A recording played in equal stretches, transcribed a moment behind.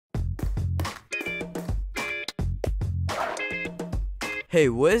Hey,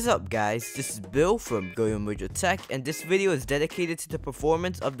 what is up guys, this is Bill from Goyomojo Tech, and this video is dedicated to the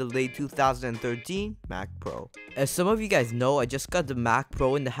performance of the late 2013 Mac Pro. As some of you guys know, I just got the Mac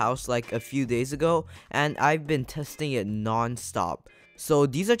Pro in the house like a few days ago, and I've been testing it non-stop. So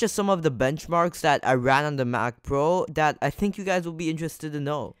these are just some of the benchmarks that I ran on the Mac Pro that I think you guys will be interested to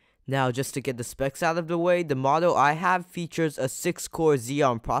know. Now, just to get the specs out of the way, the model I have features a 6-core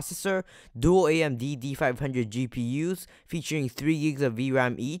Xeon processor, dual AMD D500 GPUs featuring 3 GB of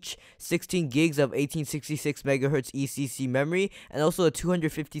VRAM each, 16 GB of 1866 MHz ECC memory, and also a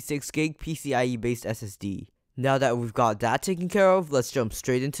 256 GB PCIe based SSD. Now that we've got that taken care of, let's jump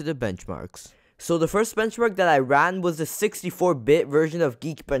straight into the benchmarks. So the first benchmark that I ran was the 64-bit version of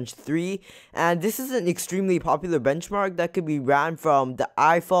Geekbench 3, and this is an extremely popular benchmark that could be ran from the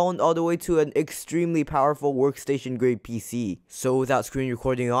iPhone all the way to an extremely powerful workstation grade PC. So without screen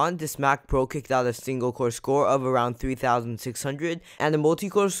recording on, this Mac Pro kicked out a single core score of around 3600 and a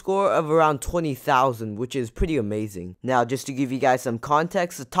multi-core score of around 20,000, which is pretty amazing. Now just to give you guys some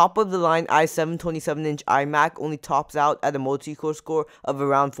context, the top of the line i7 27-inch iMac only tops out at a multi-core score of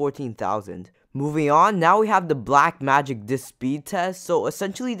around 14,000. Moving on, now we have the Blackmagic disk speed test. So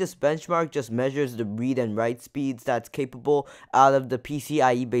essentially this benchmark just measures the read and write speeds that's capable out of the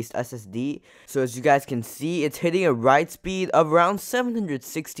PCIe based SSD. So as you guys can see, it's hitting a write speed of around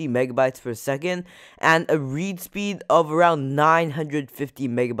 760 megabytes per second and a read speed of around 950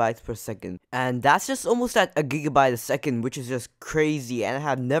 megabytes per second. And that's just almost at a gigabyte a second, which is just crazy, and I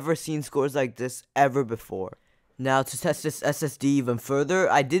have never seen scores like this ever before. Now to test this SSD even further,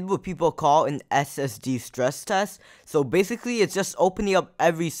 I did what people call an SSD stress test. So basically it's just opening up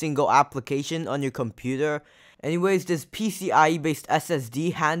every single application on your computer. Anyways, this PCIe based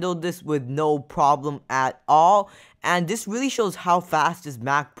SSD handled this with no problem at all. And this really shows how fast this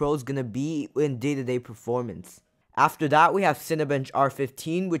Mac Pro is gonna be in day-to-day performance. After that, we have Cinebench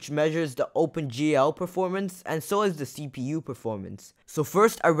R15, which measures the OpenGL performance, and so is the CPU performance. So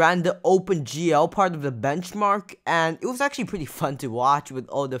first, I ran the OpenGL part of the benchmark, and it was actually pretty fun to watch with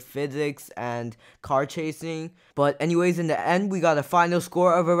all the physics and car chasing. But anyways, in the end, we got a final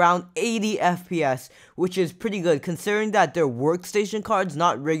score of around 80 FPS, which is pretty good considering that they're workstation cards,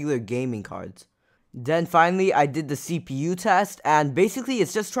 not regular gaming cards. Then finally, I did the CPU test, and basically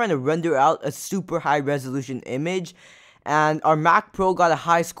it's just trying to render out a super high resolution image, and our Mac Pro got a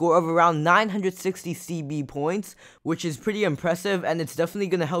high score of around 960 CB points, which is pretty impressive, and it's definitely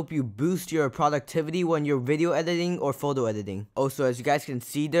going to help you boost your productivity when you're video editing or photo editing. Also, as you guys can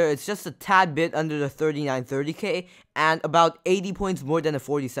see there, it's just a tad bit under the 3930K and about 80 points more than a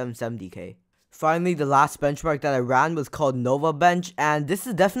 4770K. Finally, the last benchmark that I ran was called Nova Bench, and this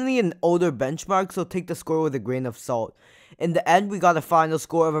is definitely an older benchmark, so take the score with a grain of salt. In the end, we got a final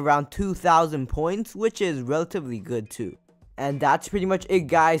score of around 2000 points, which is relatively good too. And that's pretty much it,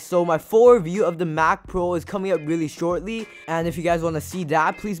 guys. So my full review of the Mac Pro is coming up really shortly, and if you guys want to see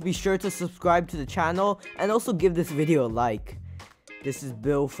that, please be sure to subscribe to the channel and also give this video a like. This is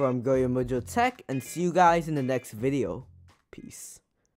Bill from Goyomojo Tech, and see you guys in the next video. Peace.